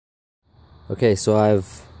Okay, so you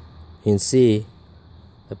can see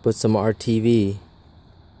I put some RTV.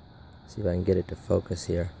 See if I can get it to focus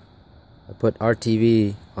here. I put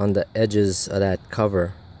RTV on the edges of that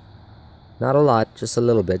cover. Not a lot, just a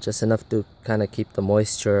little bit, just enough to kind of keep the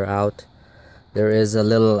moisture out. There is a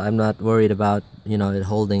little, I'm not worried about, it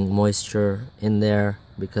holding moisture in there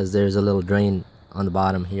because there's a little drain on the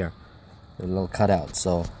bottom here, a little cutout,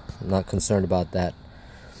 so I'm not concerned about that.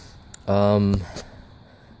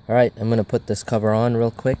 Alright, I'm gonna put this cover on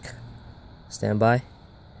real quick. Stand by.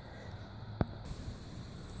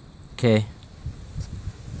 Okay,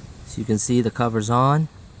 so you can see the cover's on.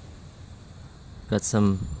 Got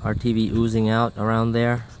some RTV oozing out around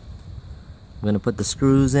there. I'm gonna put the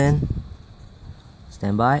screws in.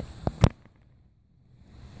 Stand by.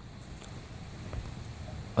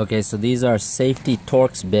 Okay, so these are safety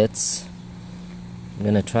Torx bits. I'm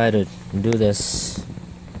gonna try to do this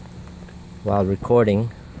while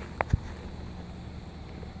recording.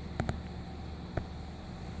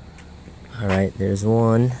 Alright, there's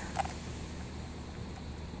one.